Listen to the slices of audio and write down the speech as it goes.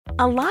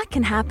A lot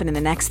can happen in the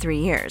next 3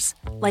 years.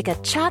 Like a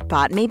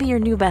chatbot may be your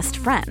new best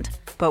friend.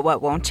 But what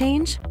won't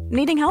change?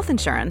 Needing health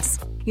insurance.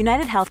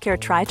 United Healthcare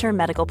Tri-Term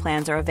Medical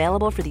Plans are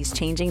available for these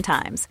changing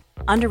times.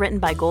 Underwritten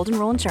by Golden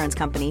Rule Insurance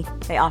Company,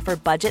 they offer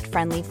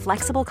budget-friendly,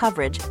 flexible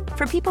coverage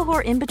for people who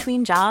are in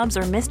between jobs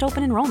or missed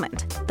open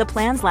enrollment. The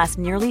plans last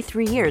nearly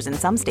 3 years in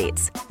some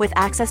states, with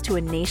access to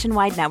a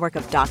nationwide network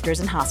of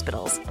doctors and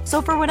hospitals.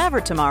 So for whatever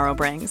tomorrow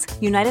brings,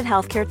 United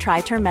Healthcare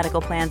Tri-Term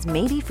Medical Plans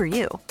may be for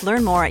you.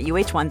 Learn more at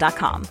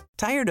uh1.com.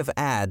 Tired of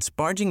ads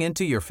barging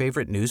into your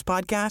favorite news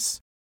podcasts?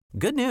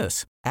 Good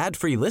news.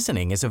 Ad-free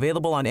listening is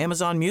available on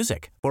Amazon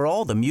Music for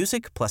all the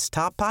music plus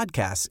top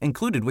podcasts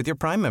included with your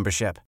Prime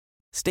membership.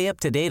 Stay up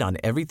to date on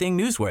everything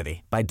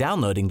newsworthy by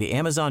downloading the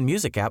Amazon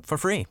Music app for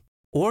free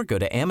or go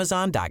to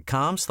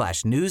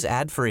amazon.com/news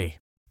ad free.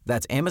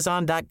 That's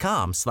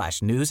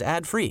amazon.com/news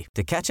ad free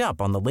to catch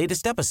up on the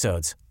latest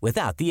episodes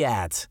without the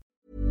ads.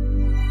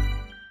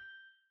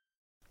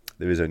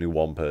 There is only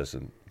one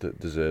person that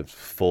deserves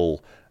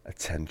full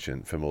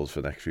attention from us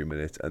for the next few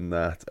minutes, and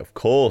that, of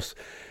course,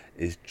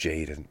 is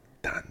Jayden.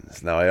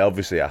 Now, I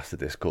obviously asked the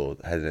Discord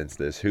heading into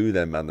this who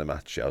their man the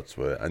match shouts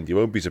were, and you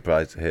won't be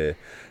surprised to hear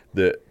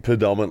that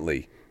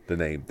predominantly the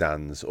name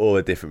Dan's or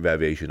a different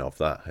variation of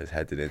that has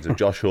headed in. So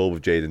Josh Hall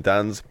with Jayden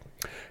Dan's,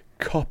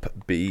 Cop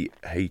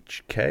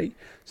BHK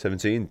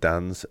 17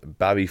 Dan's,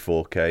 Barry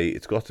 4K,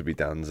 it's got to be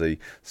Danzy,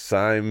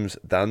 Symes,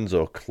 Dan's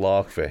or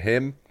Clark for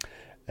him.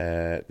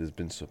 There's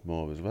been some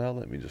more as well.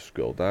 Let me just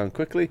scroll down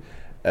quickly.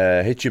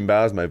 Hitchin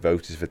Bars, my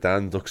vote is for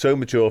Dan. Looks so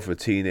mature for a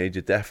teenager.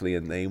 Definitely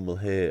a name we'll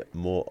hear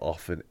more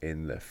often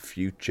in the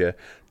future.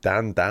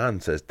 Dan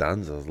says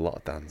Dan's. There's a lot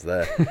of Dan's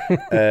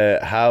there.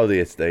 Howdy,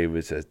 it's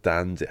David says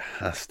Dan's. It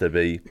has to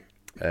be.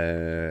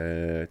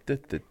 There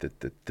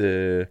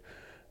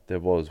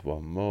was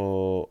one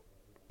more.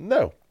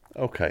 No.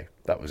 Okay,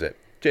 that was it.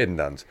 Jayden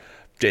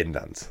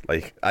Dan's.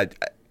 Like,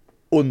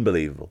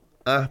 unbelievable.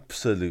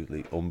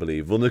 Absolutely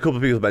unbelievable. And a couple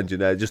of people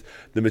mentioned there just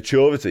the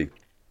maturity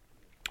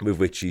with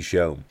which he's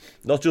shown,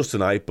 not just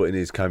tonight, but in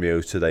his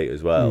cameos today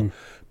as well.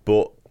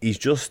 But he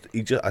just,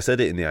 I said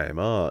it in the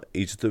IMR,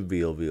 he's just a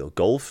real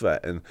goal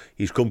threat, and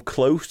he's come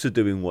close to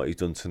doing what he's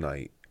done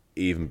tonight,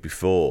 even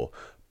before,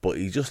 but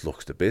he just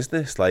looks the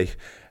business. Like,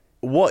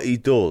 what he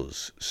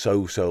does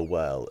so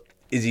well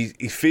is he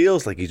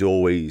feels like he's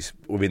always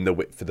within the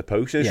width for the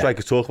post. And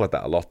strikers talk about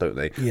that a lot, don't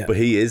they? Yeah. But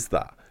he is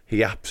that.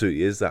 He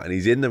absolutely is that, and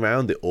he's in and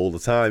around it all the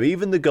time.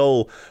 Even the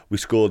goal we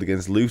scored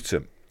against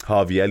Luton,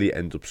 Harvey Elliott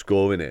ended up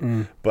scoring it.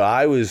 But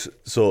I was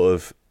sort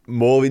of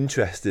more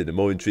interested and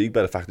more intrigued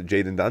by the fact that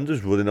Jayden Dan's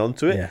was running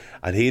onto it,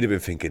 and he'd have been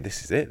thinking,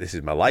 this is it, this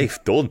is my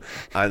life, done.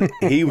 And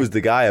he was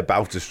the guy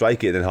about to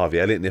strike it, and then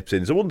Harvey Elliott nips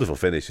in. It's a wonderful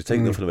finish. You're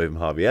taking nothing away from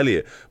Harvey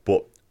Elliott,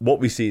 but what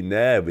we've seen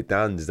there with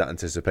Dan is that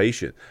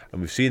anticipation,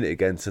 and we've seen it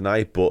again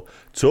tonight. But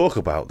talk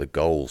about the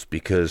goals,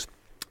 because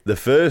the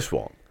first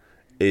one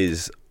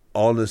is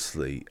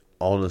honestly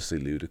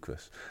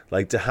ludicrous.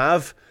 Like, to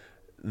have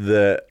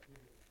the,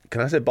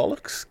 can I say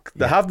bollocks?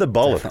 To have the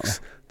bollocks definitely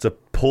to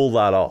pull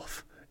that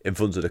off in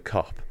front of the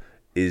cop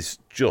is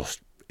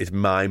just, it's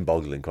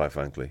mind-boggling, quite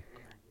frankly.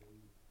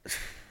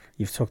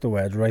 You've took the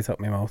word right out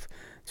my mouth.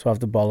 To have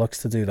the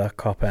bollocks to do that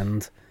cop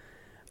end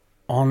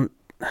on,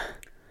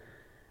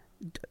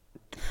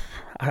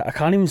 I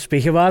can't even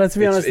speak about it, to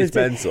be honest. It's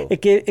mental.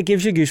 It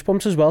gives you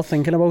goosebumps as well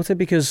thinking about it,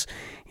 because,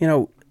 you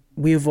know,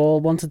 we've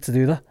all wanted to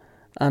do that.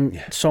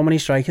 And so many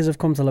strikers have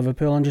come to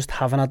Liverpool and just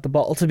haven't had the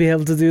bottle to be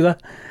able to do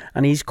that.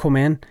 And he's come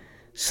in,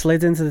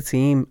 slid into the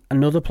team,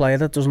 another player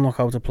that doesn't look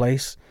out of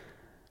place,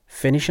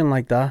 finishing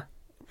like that.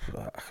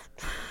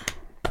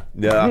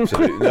 Yeah,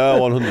 absolutely.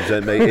 No,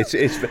 100%, mate.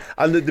 It's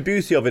and the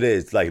beauty of it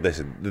is, like,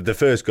 listen, the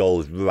first goal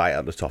is right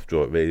at the top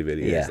drawer. It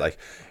really is. Like,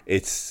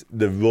 it's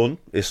the run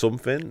is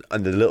something,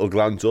 and the little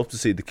glance up to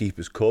see the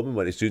keeper's coming.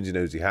 When as soon as he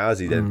knows he has,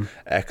 he then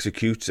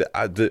executes it.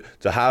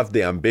 To have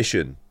the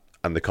ambition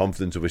and the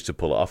confidence of which to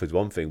pull it off is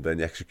one thing, but then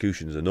the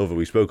execution is another.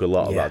 We spoke a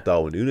lot about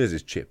Darwin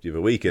Núñez's chip the other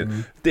week,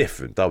 and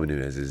different. Darwin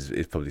Núñez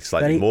is probably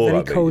slightly more.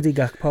 Very Cody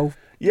Gakpo.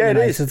 Yeah,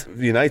 United. It is.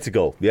 The United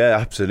goal. Yeah,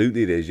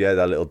 absolutely it is. Yeah,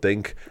 that little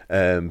dink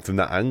from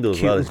that angle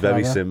as well. It's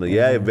very similar.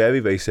 Yeah,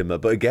 very similar.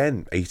 But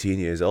again, 18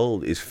 years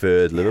old, his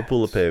third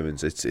Liverpool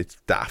appearance. It's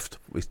daft.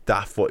 It's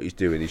daft what he's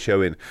doing. He's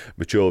showing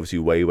maturity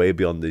way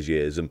beyond his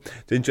years. And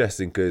it's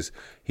interesting because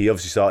he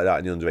obviously started out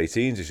in the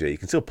under-18s this year. He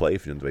can still play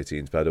for the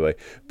under-18s, by the way.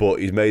 But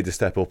he's made the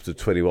step up to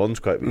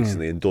 21s quite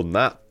recently and done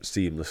that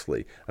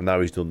seamlessly. And now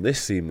he's done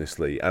this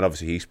seamlessly. And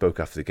obviously he spoke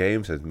after the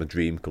game, said, my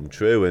dream come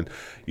true. And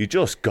you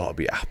just got to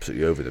be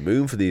absolutely over the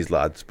moon for these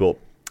lads. But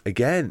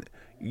again,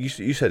 you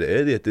said it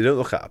earlier, they don't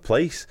look at a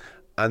place.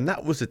 And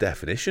that was the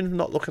definition of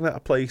not looking at a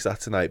place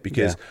that tonight,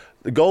 because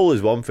the goal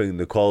is one thing,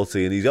 the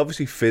quality, and he's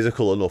obviously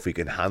physical enough, he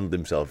can handle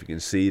himself, you can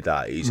see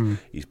that he's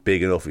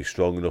big enough, he's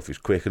strong enough, he's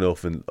quick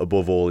enough, and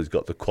above all he's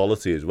got the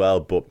quality as well.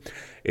 But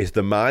it's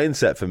the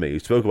mindset for me. We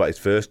spoke about his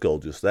first goal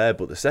just there,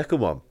 but the second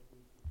one,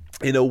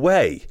 in a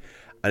way,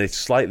 and it's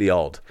slightly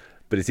odd,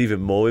 but it's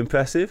even more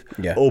impressive,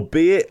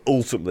 albeit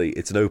ultimately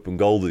it's an open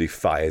goal that he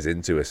fires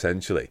into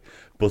essentially.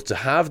 But to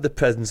have the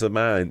presence of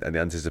mind and the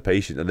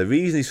anticipation, and the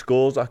reason he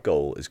scores that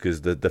goal is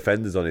because the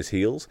defender's on his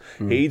heels.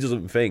 He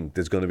doesn't think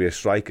there's going to be a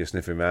striker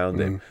sniffing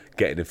around him,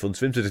 getting in front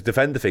of him. So the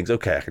defender thinks,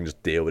 okay, I can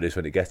just deal with this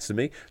when it gets to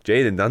me.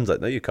 Jayden Dan's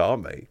like, no, you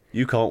can't, mate.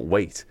 You can't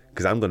wait,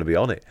 because I'm going to be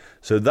on it.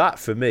 So that,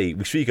 for me,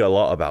 we speak a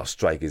lot about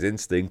striker's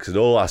instincts and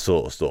all that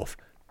sort of stuff.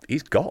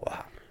 He's got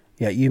that.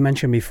 Yeah, you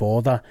mentioned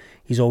before that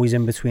he's always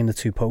in between the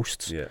two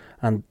posts. Yeah.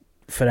 And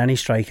for any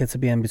striker to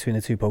be in between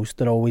the two posts,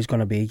 they're always going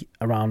to be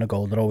around a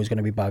goal. They're always going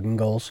to be bagging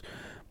goals.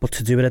 But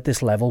to do it at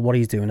this level, what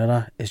he's doing at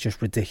that is just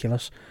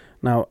ridiculous.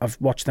 Now, I've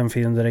watched them for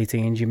the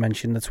under-18s. You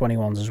mentioned the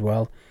 21s as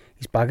well.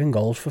 He's bagging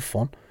goals for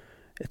fun.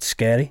 It's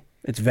scary.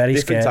 It's very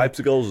scary. Different types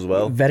of goals as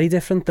well. Very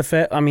different.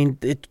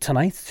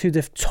 Tonight, two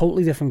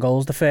totally different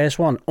goals. The first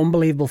one,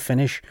 unbelievable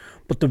finish,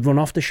 but the run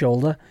off the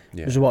shoulder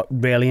was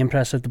really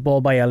impressive. The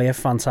ball by Elliott,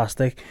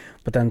 fantastic.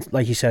 But then,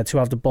 like you said, to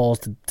have the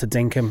balls to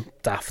dink him,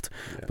 daft.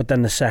 Yeah. But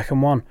then the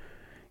second one,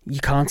 you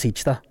can't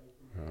teach that.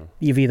 No.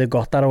 You've either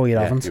got that or you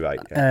haven't. You're right,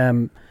 yeah.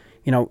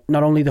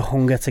 Not only the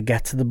hunger to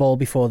get to the ball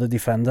before the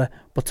defender,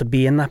 but to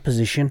be in that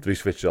position. To be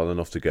switched on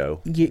enough to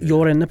go.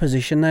 You're in the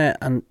position there,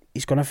 and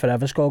he's going to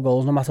forever score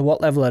goals, no matter what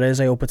level it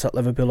is. I hope it's at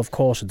Liverpool, of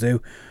course I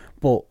do.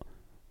 But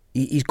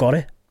he's got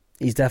it.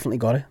 He's definitely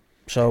got it.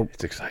 So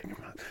it's exciting,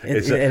 man.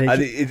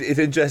 It's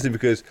interesting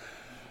because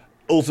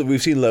also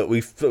we've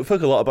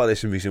spoken a lot about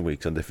this in recent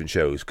weeks on different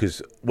shows,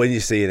 because when you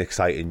see an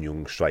exciting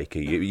young striker,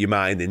 your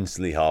mind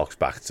instantly harks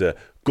back to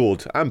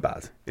good and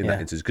bad in that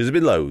instance, because there's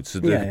been loads. So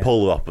the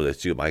polar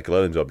opposites. You got Michael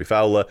Owens, Robbie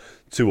Fowler,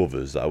 two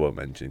others that I won't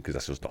mention because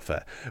that's just not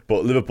fair.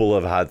 But Liverpool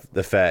have had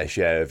the fair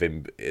share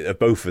of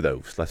both of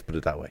those. Let's put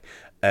it that way.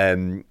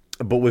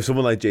 But with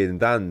someone like Jayden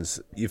Dan's,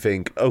 you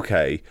think,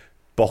 okay,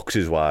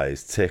 boxes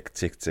wise, tick,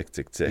 tick, tick,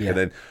 tick, tick, and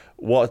then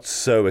what's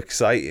so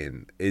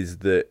exciting is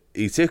that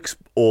he ticks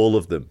all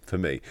of them for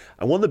me.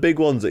 And one of the big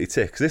ones that he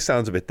ticks, this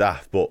sounds a bit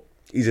daft, but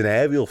he's an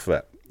aerial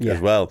threat as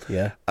well.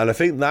 Yeah. And I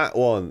think that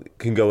one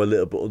can go a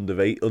little bit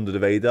under the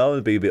radar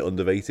and be a bit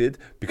underrated,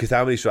 because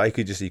how many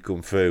strikers you see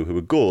come through who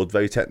are good,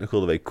 very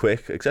technical, very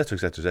quick, etc.,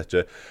 etc.,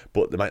 etc.,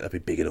 but they might not be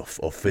big enough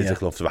or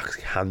physical enough to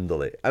actually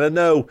handle it. And I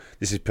know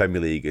this is Premier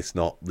League, it's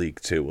not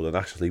League Two or the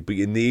National League, but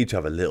you need to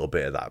have a little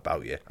bit of that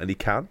about you. And he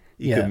can.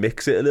 You can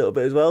mix it a little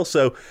bit as well.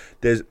 So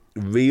there's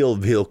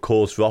real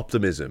cause for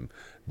optimism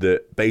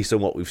that, based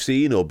on what we've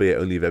seen, albeit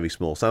only a very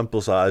small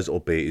sample size,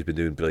 albeit he's been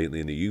doing brilliantly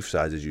in the youth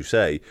side, as you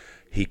say,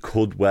 he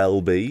could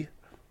well be.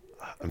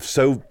 I'm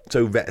so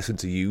reticent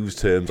to use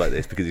terms like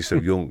this because he's so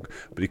young,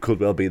 but he could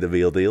well be the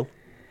real deal.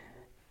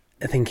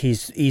 I think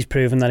he's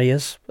proven that he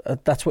is.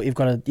 That's what you've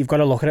got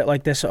to look at it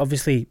like this.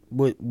 Obviously,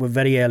 we're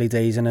very early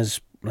days in his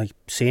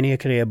senior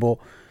career, but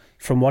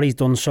from what he's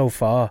done so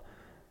far,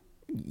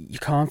 you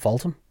can't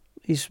fault him.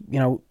 He's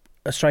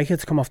a striker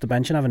to come off the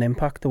bench and have an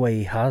impact the way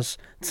he has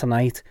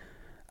tonight,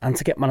 and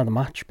to get man of the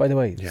match, by the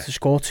way, to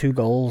score 2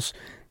 goals,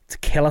 to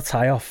kill a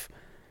tie-off.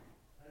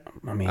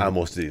 I mean, how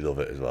much did he love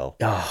it as well?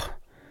 Oh,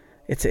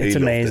 it's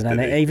amazing,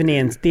 and even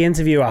the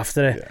interview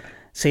after it,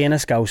 seeing a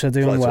Scouser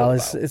doing well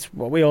it's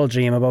what we all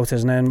dream about,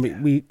 isn't it?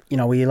 And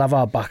we'll have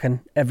our backing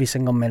every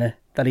single minute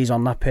that he's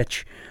on that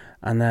pitch,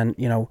 and then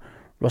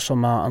Russell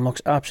Martin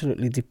looks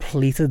absolutely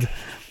depleted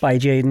by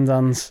Jayden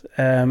Dan's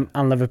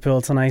and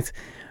Liverpool tonight.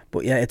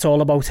 But yeah, it's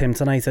all about him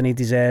tonight, and he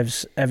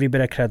deserves every bit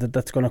of credit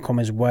that's going to come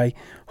his way.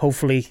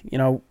 Hopefully,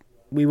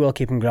 we will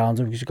keep him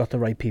grounded because we've got the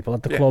right people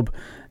at the club,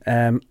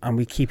 and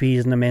we keep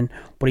easing him in.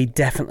 But he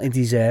definitely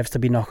deserves to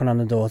be knocking on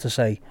the door to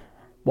say,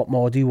 what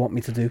more do you want me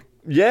to do?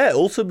 Yeah,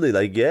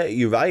 ultimately,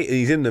 you're right.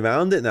 He's in and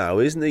around it now,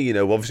 isn't he?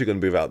 Obviously going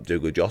to be without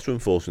Diogo Jota,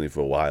 unfortunately, for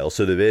a while.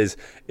 So there is,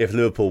 if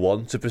Liverpool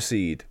want to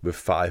proceed with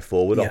 5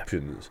 forward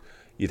options,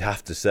 you'd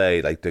have to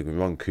say, don't get me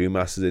wrong,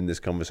 Kumas is in this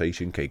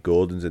conversation, Kate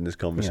Gordon's in this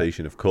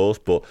conversation, of course,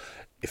 but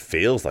it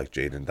feels like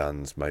Jayden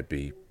Dan's might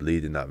be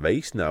leading that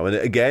race now. And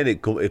again,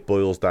 it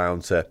boils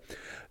down to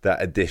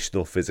that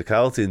additional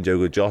physicality. In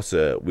Diogo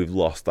Jota, we've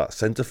lost that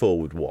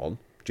centre-forward one.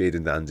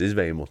 Jayden Dan's is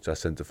very much that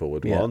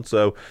centre-forward one.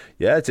 So,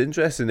 it's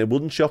interesting. It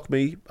wouldn't shock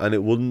me, and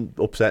it wouldn't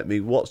upset me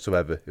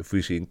whatsoever if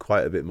we've seen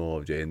quite a bit more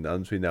of Jayden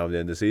Dan between now and the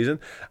end of the season.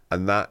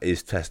 And that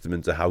is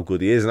testament to how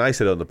good he is. And I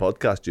said on the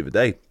podcast the other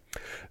day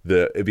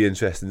that it'd be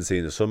interesting to see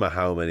in the summer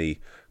how many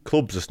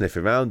clubs are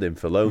sniffing around him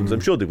for loans. I'm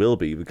sure they will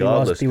be,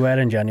 regardless. They were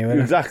in January.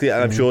 Exactly,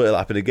 and I'm sure it'll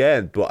happen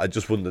again. But I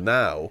just wonder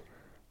now,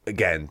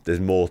 again, there's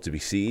more to be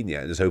seen yet,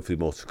 and there's hopefully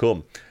more to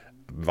come.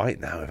 Right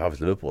now, if I was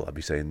Liverpool, I'd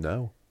be saying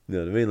no. You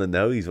know what I mean?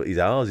 No, he's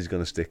ours. He's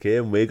going to stick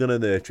here, and we're going to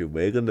nurture him.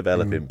 We're going to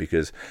develop him,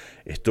 because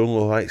it's done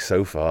all right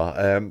so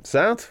far.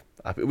 Sound?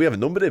 We haven't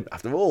numbered him.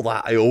 After all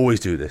that, I always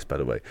do this, by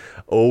the way.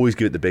 Always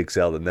give it the big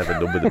sell and never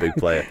number the big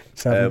player.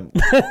 7.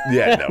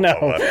 No.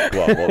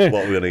 What are we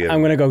going to give him? I'm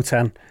going to go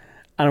 10.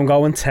 And I'm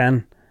going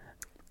 10.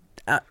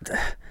 I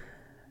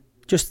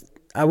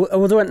would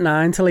have went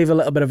 9 to leave a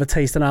little bit of a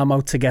taste in our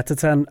mouth to get to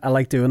 10. I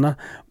like doing that.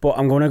 But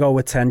I'm going to go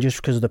with 10 just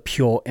because of the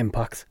pure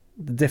impact.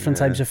 The different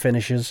types of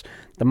finishes,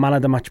 the man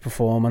of the match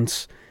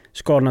performance,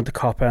 scoring at the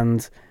cop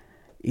end.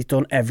 He's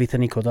done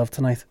everything he could have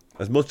tonight.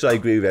 As much as I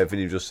agree with everything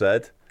you've just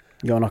said,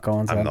 You're not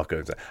going to. I'm not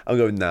going to. I'm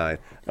going 9.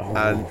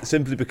 And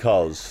simply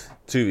because,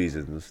 2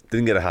 reasons.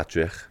 Didn't get a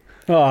hat-trick.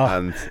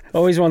 And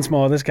always wants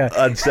more, this guy.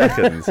 And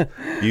second,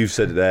 you've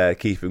said it there,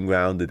 keep him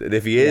grounded. And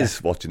if he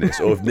is watching this,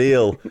 or if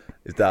Neil,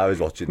 his dad is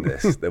watching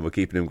this, then we're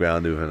keeping him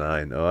grounded with a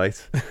 9, all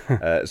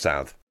right?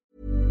 Sound.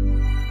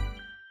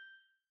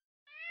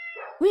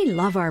 We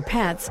love our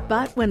pets,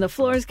 but when the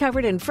floor's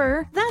covered in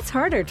fur, that's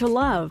harder to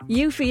love.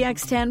 Eufy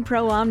X10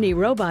 Pro Omni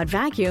Robot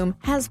Vacuum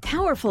has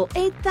powerful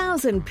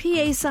 8,000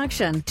 PA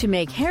suction to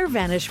make hair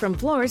vanish from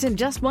floors in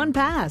just one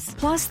pass.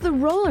 Plus, the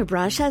roller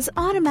brush has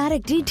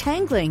automatic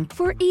detangling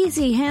for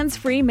easy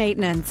hands-free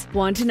maintenance.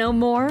 Want to know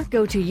more?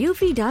 Go to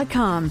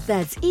eufy.com,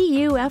 that's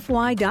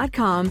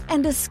EUFY.com,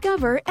 and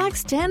discover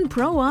X10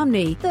 Pro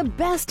Omni, the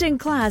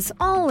best-in-class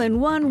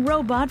all-in-one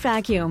robot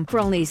vacuum for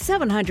only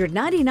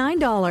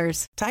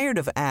 $799. Tired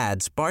of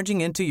ads barging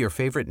into your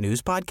favorite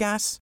news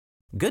podcasts?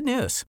 Good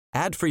news.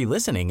 Ad-free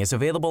listening is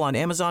available on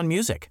Amazon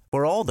Music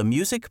for all the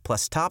music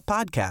plus top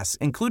podcasts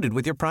included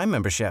with your Prime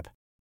membership.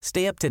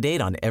 Stay up to date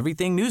on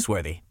everything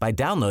newsworthy by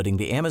downloading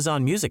the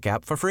Amazon Music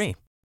app for free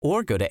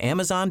or go to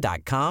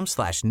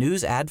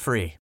amazon.com/news ad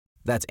free.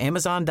 That's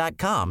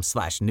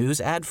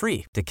amazon.com/news ad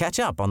free to catch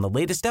up on the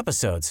latest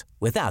episodes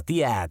without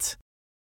the ads.